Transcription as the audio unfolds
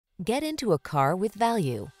Get into a car with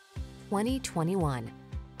value. 2021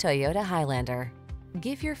 Toyota Highlander.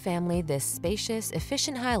 Give your family this spacious,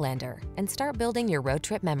 efficient Highlander and start building your road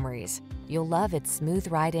trip memories. You'll love its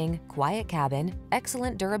smooth riding, quiet cabin,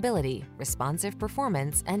 excellent durability, responsive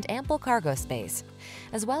performance, and ample cargo space,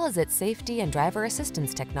 as well as its safety and driver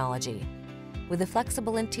assistance technology. With a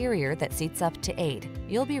flexible interior that seats up to 8,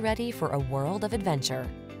 you'll be ready for a world of adventure.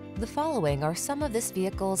 The following are some of this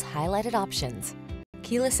vehicle's highlighted options: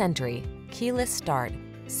 keyless entry, keyless start,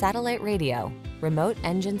 satellite radio, remote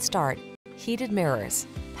engine start, heated mirrors,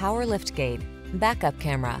 power liftgate, backup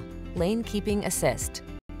camera, lane keeping assist,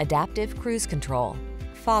 adaptive cruise control,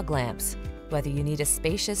 fog lamps. Whether you need a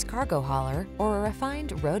spacious cargo hauler or a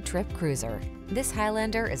refined road trip cruiser, this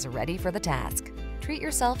Highlander is ready for the task. Treat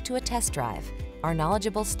yourself to a test drive. Our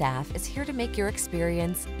knowledgeable staff is here to make your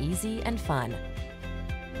experience easy and fun.